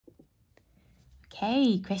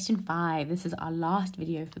Okay, question 5. This is our last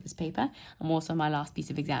video for this paper. I'm also my last piece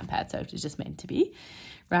of exam pad, so it was just meant to be.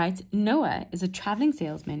 Right, Noah is a traveling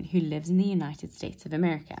salesman who lives in the United States of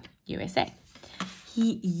America, USA.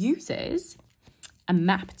 He uses a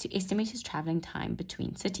map to estimate his traveling time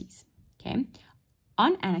between cities. Okay,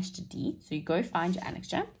 on annexure D, so you go find your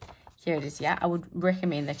annexure. Here it is, yeah. I would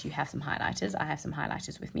recommend that you have some highlighters. I have some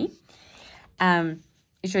highlighters with me.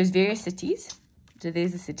 It shows various cities. So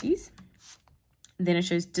there's the cities. Then it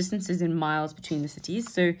shows distances in miles between the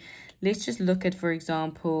cities. So let's just look at, for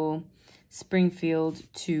example, Springfield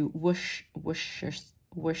to Worcester.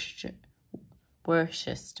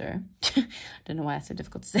 I don't know why it's so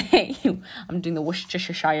difficult to say. I'm doing the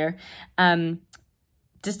Worcestershire.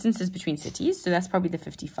 Distances between cities. So that's probably the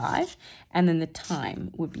 55. And then the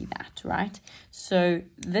time would be that, right? So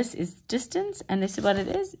this is distance. And this is what it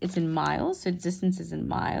is. It's in miles. So distance is in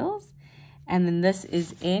miles. And then this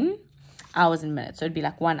is in hours and minutes. So it'd be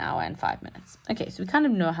like 1 hour and 5 minutes. Okay, so we kind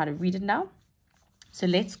of know how to read it now. So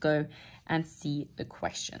let's go and see the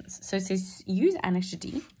questions. So it says use annexure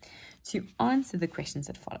D to answer the questions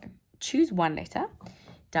that follow. Choose one letter,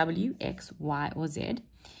 W, X, Y, or Z,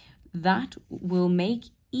 that will make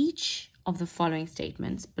each of the following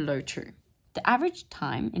statements below true. The average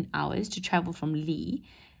time in hours to travel from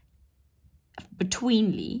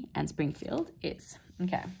between Lee and Springfield is,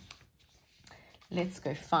 okay. Let's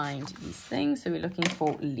go find these things. So we're looking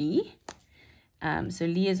for Lee. So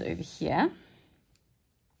Lee is over here.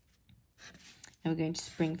 And we're going to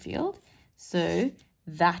Springfield. So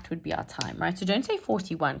that would be our time, right? So don't say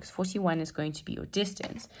 41 because 41 is going to be your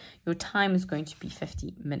distance. Your time is going to be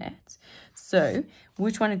 50 minutes. So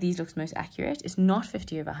which one of these looks most accurate? It's not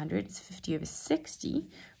 50 over 100. It's 50 over 60,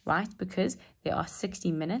 right? Because there are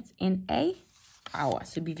 60 minutes in an hour.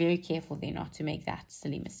 So be very careful there not to make that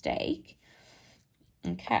silly mistake.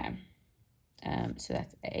 Okay, so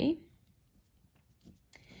that's A.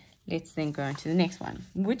 Let's then go on to the next one.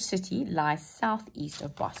 Which city lies southeast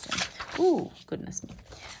of Boston? Oh, goodness me.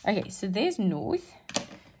 Okay, so there's north,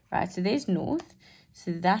 right? So there's north.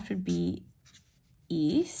 So that would be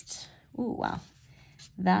east. Oh, wow.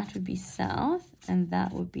 That would be south, and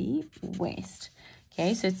that would be west.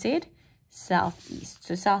 Okay, so it said southeast.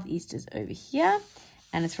 So southeast is over here,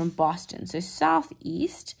 and it's from Boston. So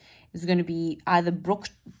southeast is going to be either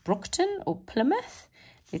Brookton or Plymouth.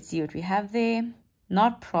 Let's see what we have there.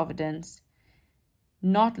 Not Providence,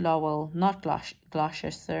 not Lowell, not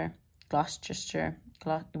Gloucester.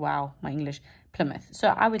 Wow, my English. Plymouth. So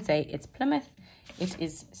I would say it's Plymouth. It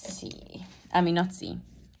is C. I mean, not C,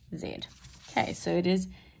 Z. Okay, so it is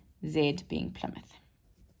Z being Plymouth.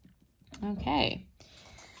 Okay.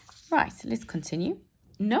 Right, so let's continue.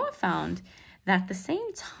 Noah found that the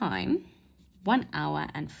same time, 1 hour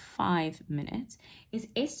and 5 minutes, is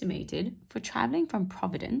estimated for traveling from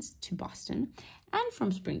Providence to Boston and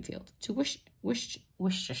from Springfield to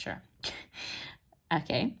Worcestershire.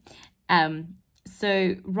 Okay,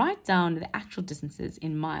 so write down the actual distances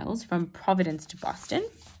in miles from Providence to Boston.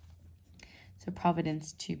 So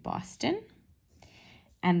Providence to Boston,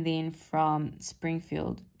 and then from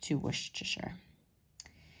Springfield to Worcestershire.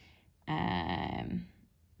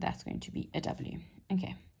 That's going to be a W.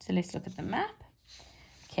 Okay. So let's look at the map.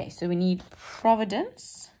 Okay, so we need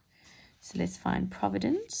Providence. So let's find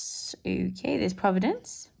Providence. Okay, there's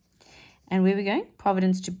Providence. And where are we going?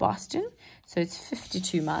 Providence to Boston. So it's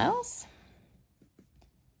 52 miles.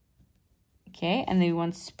 Okay, and then we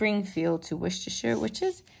want Springfield to Worcestershire, which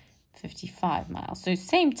is 55 miles. So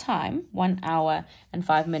same time, 1 hour and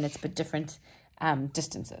 5 minutes, but different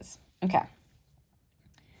distances. Okay.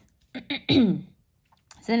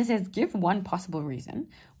 So then it says, give one possible reason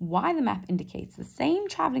why the map indicates the same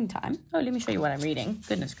traveling time. Oh, let me show you what I'm reading.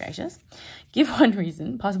 Goodness gracious. Give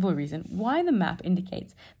one possible reason why the map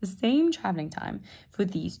indicates the same traveling time for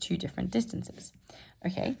these two different distances.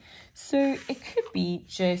 Okay, so it could be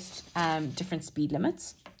just different speed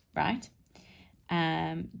limits, right?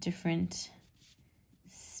 Different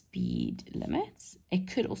speed limits. It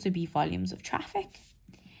could also be volumes of traffic.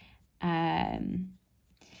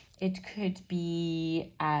 It could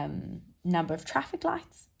be number of traffic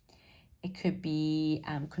lights. It could be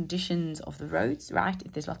conditions of the roads, right?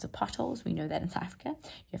 If there's lots of potholes, we know that in South Africa,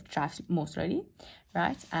 you have to drive more slowly,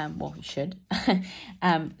 right? Well, you should.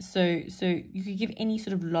 So you could give any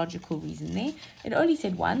sort of logical reason there. It only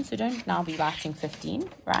said one, so don't now be writing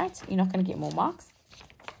 15, right? You're not going to get more marks.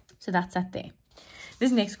 So that's that there.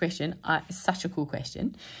 This next question is such a cool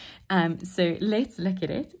question. So let's look at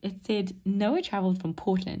it. It said, Noah traveled from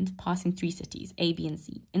Portland, passing 3 cities, A, B, and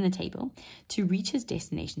C, in the table, to reach his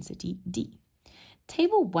destination city, D.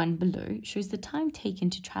 Table 1 below shows the time taken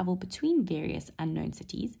to travel between various unknown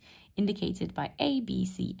cities, indicated by A, B,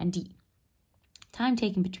 C, and D. Time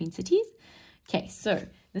taken between cities. Okay, so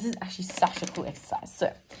this is actually such a cool exercise.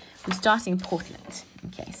 So we're starting in Portland.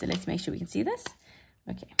 Okay, so let's make sure we can see this.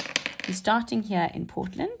 Okay, he's starting here in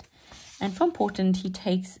Portland. And from Portland, he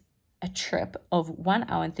takes a trip of 1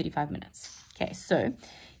 hour and 35 minutes. Okay, so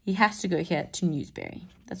he has to go here to Newsbury.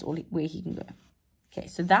 That's all where he can go. Okay,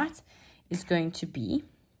 so that is going to be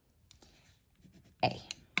A.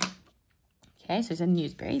 Okay, so it's in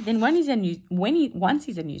Newsbury. Then once he's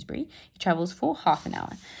in Newsbury, he travels for half an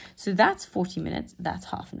hour. So that's 40 minutes. That's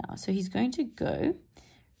half an hour. So he's going to go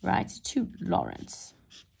right to Lawrence.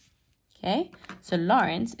 Okay, so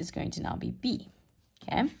Lawrence is going to now be B.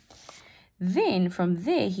 Okay, then from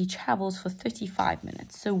there he travels for 35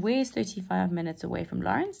 minutes. So where's 35 minutes away from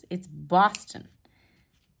Lawrence? It's Boston.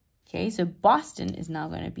 Okay, so Boston is now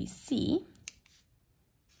going to be C.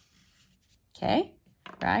 Okay,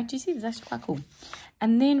 right, do you see? That's actually quite cool.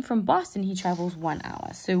 And then from Boston, he travels 1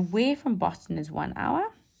 hour. So where from Boston is 1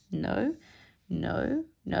 hour? No, no,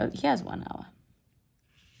 no. Here's 1 hour.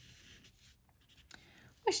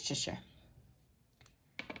 Worcestershire.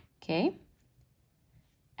 Okay.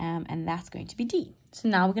 And that's going to be D. So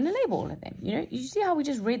now we're going to label all of them. You know, you see how we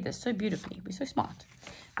just read this so beautifully. We're so smart,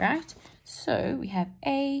 right? So we have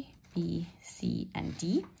A, B, C, and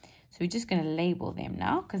D. So we're just going to label them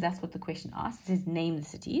now because that's what the question asks. It says name the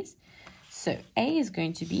cities. So A is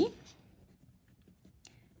going to be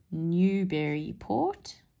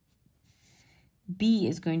Newburyport. B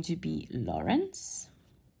is going to be Lawrence.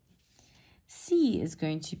 C is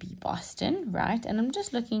going to be Boston, right? And I'm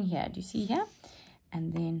just looking here. Do you see here?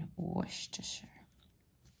 And then Worcestershire.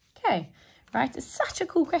 Okay, right? It's such a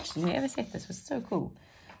cool question. Whoever said this was so cool.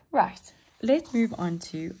 Right, let's move on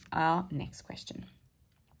to our next question.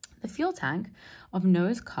 The fuel tank of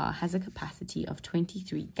Noah's car has a capacity of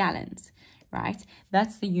 23 gallons, right?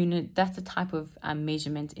 That's the unit, that's a type of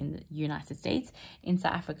measurement in the United States. In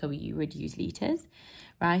South Africa, we would use liters,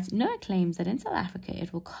 right? Noah claims that in South Africa,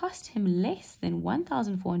 it will cost him less than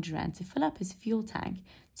 1,400 Rand to fill up his fuel tank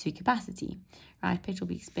to capacity, right? Petrol will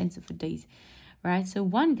be expensive for days, right? So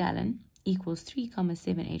 1 gallon equals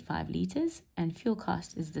 3,785 liters and fuel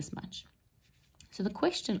cost is this much. So the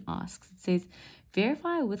question asks, it says,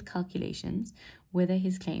 verify with calculations whether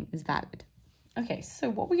his claim is valid. Okay, so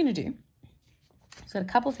what we're going to do, so a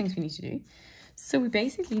couple of things we need to do. So we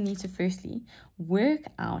basically need to firstly work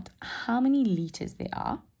out how many liters there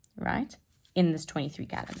are, right, in this 23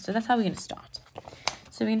 gallons. So that's how we're going to start.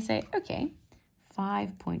 So we're going to say, okay,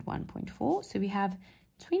 5.1.4. So we have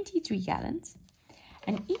 23 gallons.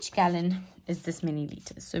 And each gallon is this many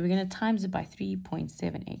liters. So we're going to times it by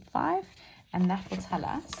 3.785. And that will tell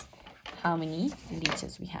us how many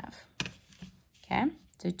liters we have. Okay,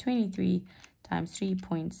 so 23 times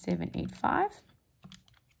 3.785.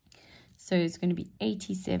 So it's going to be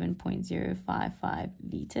 87.055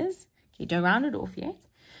 liters. Okay, don't round it off yet.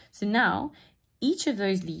 So now each of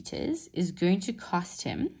those liters is going to cost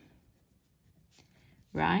him,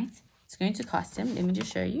 right? It's going to cost him, let me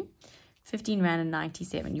just show you, 15 Rand and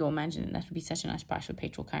 97. You'll imagine that would be such a nice price for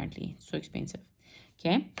petrol currently. It's so expensive.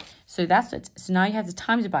 Okay, so that's it. So now you have to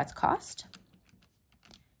times it by its cost.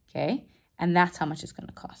 Okay, and that's how much it's going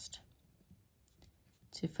to cost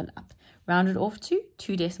to fill up. Round it off to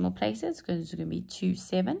 2 decimal places because it's going to be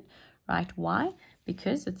 27, right? Why?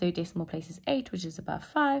 Because the third decimal place is 8, which is above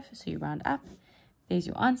 5. So you round up. There's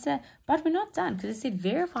your answer. But we're not done because it said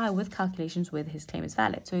verify with calculations whether his claim is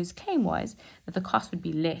valid. So his claim was that the cost would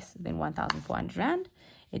be less than 1,400 Rand.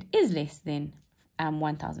 It is less than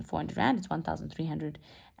 1,400 Rand. It's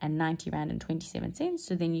 1,390 Rand and 27 cents.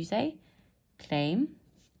 So then you say claim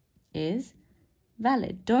is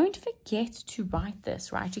valid. Don't forget to write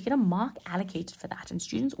this, right? You get a mark allocated for that, and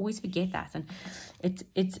students always forget that. And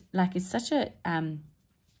it's such a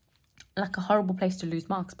like a horrible place to lose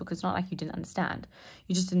marks because it's not like you didn't understand.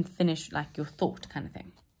 You just didn't finish like your thought kind of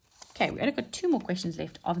thing. Okay, we've only got 2 more questions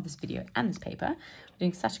left of this video and this paper. We're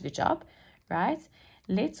doing such a good job, right?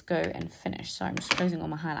 Let's go and finish. Sorry, I'm just closing all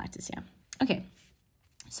my highlighters here. Okay,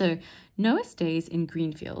 so Noah stays in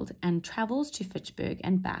Greenfield and travels to Fitchburg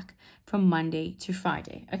and back from Monday to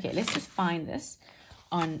Friday. Okay, let's just find this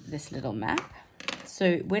on this little map.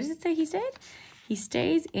 So where does it say he stayed? He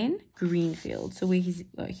stays in Greenfield. So where he's,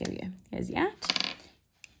 oh, here we go. Here's he at.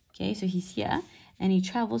 Okay, so he's here and he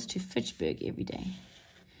travels to Fitchburg every day.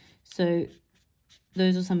 So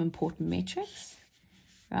those are some important metrics,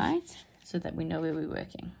 right? So that we know where we're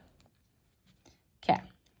working. Okay,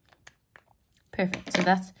 perfect. So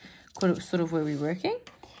that's sort of where we're working.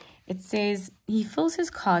 it says he fills his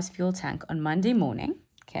car's fuel tank on Monday morning.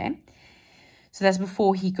 Okay, so that's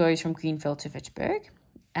before he goes from Greenfield to Fitchburg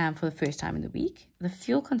for the first time in the week. The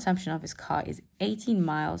fuel consumption of his car is 18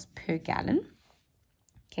 miles per gallon.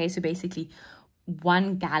 Okay, so basically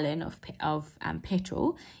 1 gallon of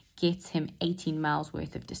petrol gets him 18 miles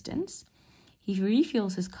worth of distance. He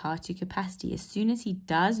refuels his car to capacity as soon as he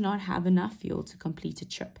does not have enough fuel to complete a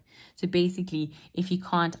trip. So basically, if he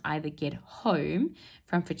can't either get home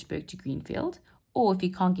from Fitchburg to Greenfield, or if he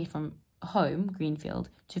can't get from home, Greenfield,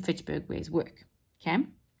 to Fitchburg where his work. Okay?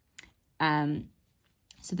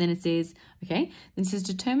 So then it says, then it says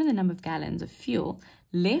determine the number of gallons of fuel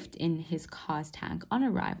left in his car's tank on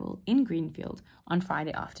arrival in Greenfield on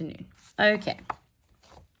Friday afternoon. Okay.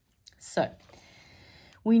 So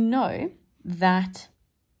we know that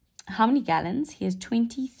how many gallons? He has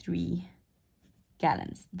 23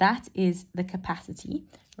 gallons. That is the capacity,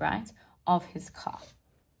 right, of his car.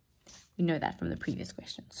 We know that from the previous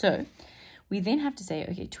question. So we then have to say,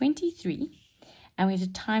 okay, 23, and we have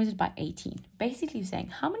to times it by 18. Basically saying,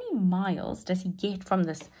 how many miles does he get from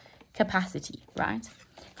this capacity, right?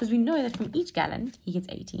 Because we know that from each gallon, he gets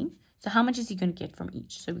 18. So how much is he going to get from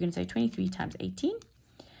each? So we're going to say 23 times 18.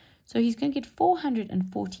 So he's going to get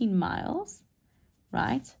 414 miles,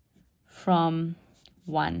 right, from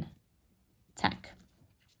one tank.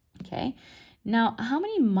 Okay. Now, how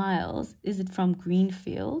many miles is it from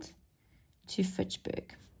Greenfield to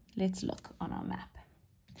Fitchburg? Let's look on our map.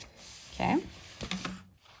 Okay.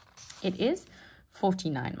 It is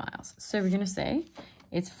 49 miles. So we're going to say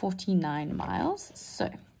it's 49 miles. So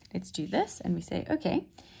let's do this. And we say, okay,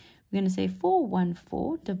 we're going to say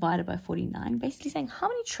 414 divided by 49, basically saying how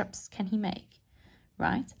many trips can he make,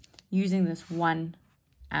 right? Using this one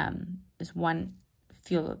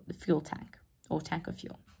fuel tank or tank of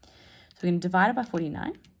fuel. So we're going to divide it by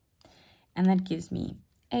 49, and that gives me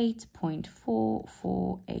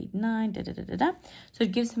 8.4489, So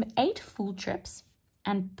it gives him 8 full trips,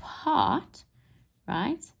 and part,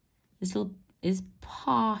 right? This is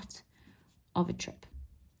part of a trip,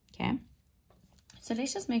 okay? So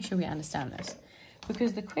let's just make sure we understand this,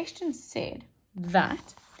 because the question said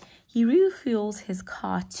that he refuels his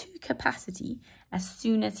car to capacity as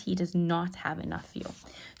soon as he does not have enough fuel.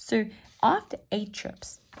 So after 8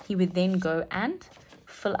 trips, he would then go and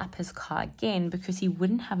fill up his car again, because he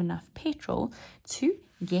wouldn't have enough petrol to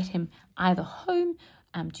get him either home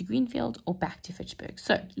to Greenfield or back to Fitchburg.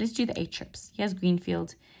 So let's do the 8 trips. Here's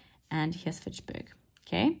Greenfield and here's Fitchburg.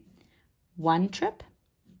 Okay, one trip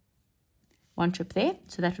there.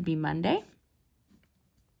 So that would be Monday,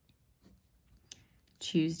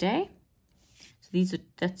 Tuesday. So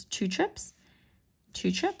that's 2 trips.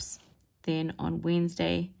 Then on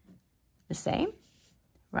Wednesday, the same,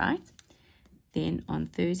 right? Then on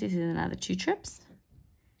Thursday, there's another 2 trips.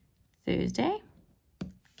 Thursday.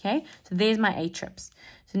 Okay, so there's my 8 trips.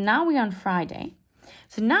 So now we're on Friday.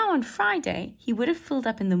 So now on Friday, he would have filled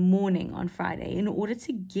up in the morning on Friday in order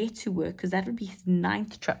to get to work, because that would be his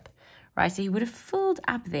 9th trip, right? So he would have filled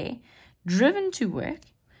up there, driven to work,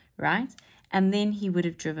 right? And then he would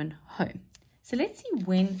have driven home. So let's see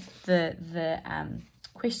when the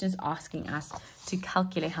question is asking us to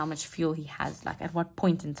calculate how much fuel he has, like at what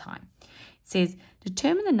point in time. It says,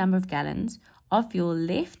 determine the number of gallons of fuel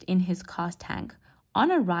left in his car's tank on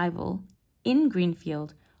arrival in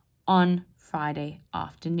Greenfield on Friday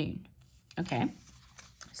afternoon. Okay,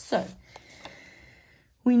 so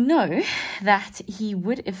we know that he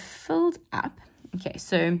would have filled up. Okay,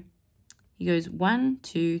 so he goes 1,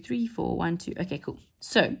 2, 3, 4, 1, 2. Okay, cool.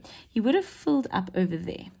 So he would have filled up over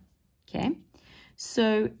there. Okay,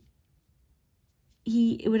 so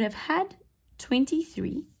he would have had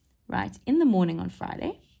 23, right, in the morning on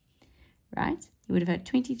Friday, right? He would have had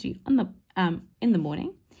 23 on the in the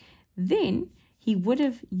morning. Then he would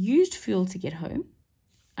have used fuel to get home.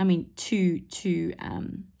 I mean, to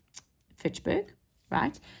Fitchburg,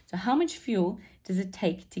 right? So how much fuel does it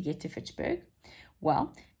take to get to Fitchburg?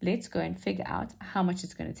 Well, let's go and figure out how much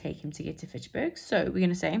it's going to take him to get to Fitchburg. So we're going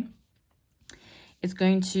to say it's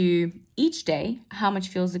going to, each day, how much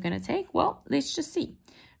fuel is it going to take? Well, let's just see,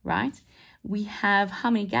 right? We have how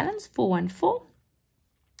many gallons? 414.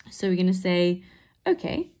 So we're going to say,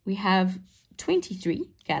 okay, we have 23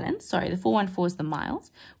 gallons. Sorry, the 414 is the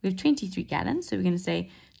miles. We have 23 gallons. So we're going to say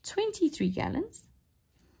 23 gallons.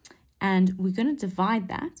 And we're going to divide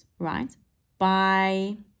that, right,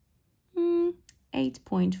 by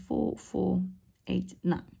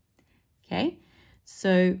 8.4489. Okay,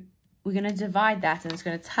 so we're going to divide that, and it's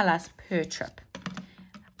going to tell us per trip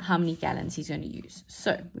how many gallons he's going to use.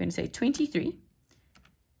 So we're going to say 23,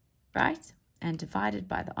 right, and divided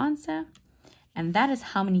by the answer. and that is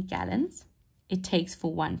how many gallons it takes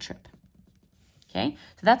for one trip. Okay,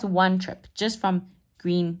 so that's one trip just from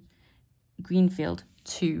Greenfield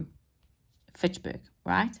to Fitchburg,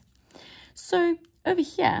 right? So over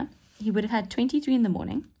here, he would have had 23 in the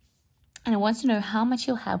morning, and it wants to know how much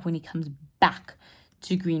he'll have when he comes back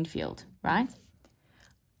to Greenfield, right?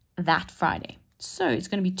 That Friday. So it's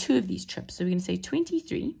going to be 2 of these trips. So we're going to say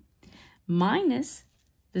 23 minus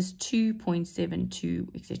this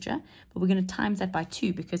 2.72, etc. But we're going to times that by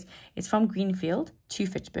 2 because it's from Greenfield to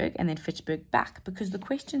Fitchburg and then Fitchburg back. Because the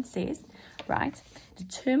question says, right,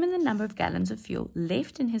 determine the number of gallons of fuel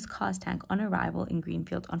left in his car's tank on arrival in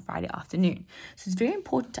Greenfield on Friday afternoon. So it's very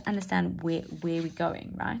important to understand where we're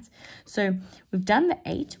going, right? So we've done the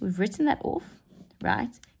 8. We've written that off,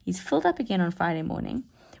 right? He's filled up again on Friday morning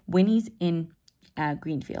when he's in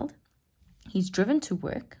Greenfield. He's driven to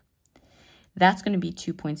work. That's going to be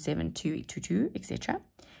 2.7222, etc.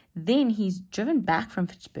 Then he's driven back from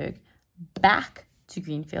Fitchburg back to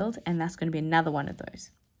Greenfield, and that's going to be another one of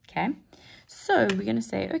those. Okay, so we're going to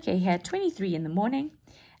say, okay, he had 23 in the morning,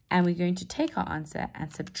 and we're going to take our answer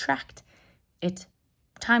and subtract it,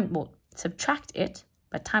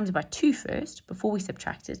 but times it by 2 first before we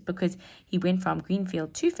subtract it, because he went from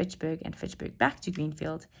Greenfield to Fitchburg and Fitchburg back to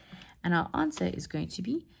Greenfield, and our answer is going to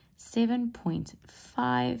be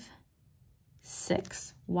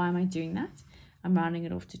 7.56. Why am I doing that? I'm rounding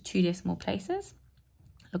it off to 2 decimal places.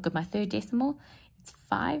 Look at my third decimal. It's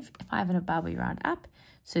 5. 5 and above, we round up.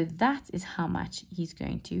 So that is how much he's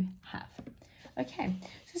going to have. Okay,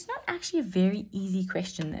 so it's not actually a very easy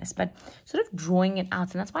question, this, but sort of drawing it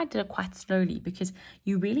out. And that's why I did it quite slowly, because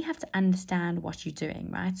you really have to understand what you're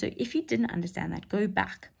doing, right? So if you didn't understand that, go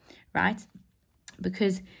back, right?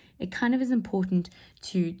 Because it kind of is important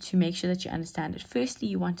to make sure that you understand it. Firstly,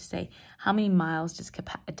 you want to say how many miles does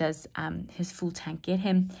his full tank get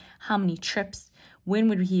him? How many trips? When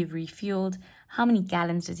would he have refueled? How many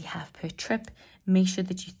gallons does he have per trip? Make sure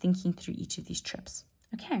that you're thinking through each of these trips.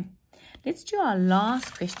 Okay, let's do our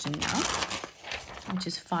last question now, which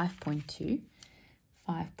is 5.2.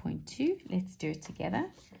 5.2, let's do it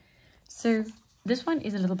together. So this one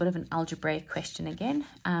is a little bit of an algebraic question again,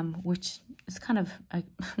 which is kind of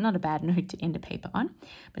not a bad note to end a paper on,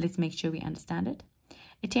 but let's make sure we understand it.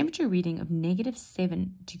 A temperature reading of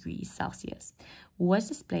 -7 degrees Celsius was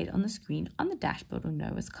displayed on the screen on the dashboard of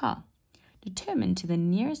Noah's car. Determine to the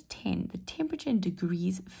nearest 10 the temperature in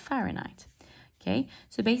degrees Fahrenheit. Okay,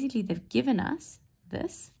 so basically they've given us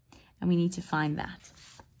this, and we need to find that.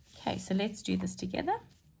 Okay, so let's do this together.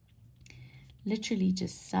 Literally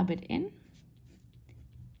just sub it in.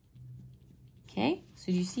 Okay,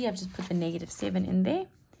 so you see I've just put the -7 in there.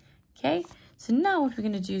 Okay, so now what we're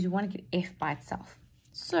going to do is we want to get F by itself.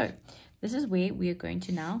 So this is where we are going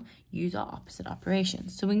to now use our opposite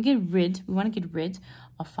operations. So we want to get rid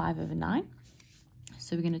of 5 over 9.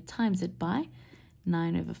 So we're going to times it by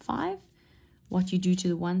 9 over 5. What you do to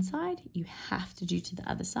the one side, you have to do to the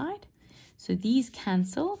other side. So these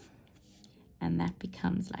cancel, and that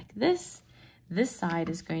becomes like this. This side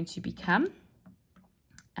is going to become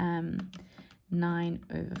 9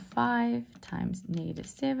 over 5 times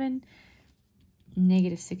 -7,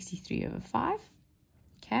 -63 over 5.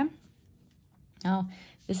 Okay, now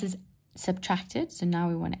this is subtracted, so now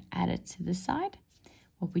we want to add it to this side.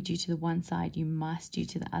 What we do to the one side, you must do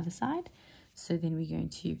to the other side. So then we're going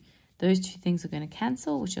to, those two things are going to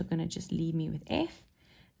cancel, which are going to just leave me with F.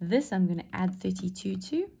 This I'm going to add 32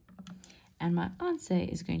 to, and my answer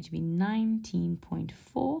is going to be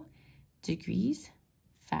 19.4 degrees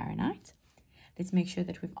Fahrenheit. Let's make sure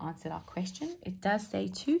that we've answered our question. It does say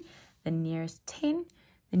to the nearest 10.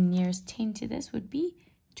 The nearest 10 to this would be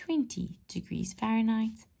 20 degrees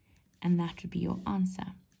Fahrenheit, and that would be your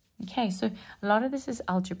answer. Okay, so a lot of this is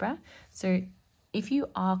algebra. So if you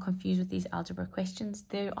are confused with these algebra questions,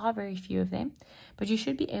 there are very few of them, but you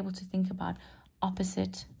should be able to think about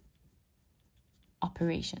opposite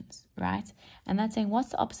operations, right? And that's saying,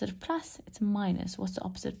 what's the opposite of plus? It's minus. What's the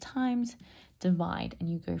opposite of times? Divide, and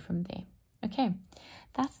you go from there. Okay,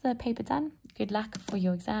 that's the paper done. Good luck for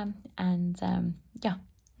your exam, and yeah,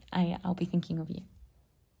 I'll be thinking of you.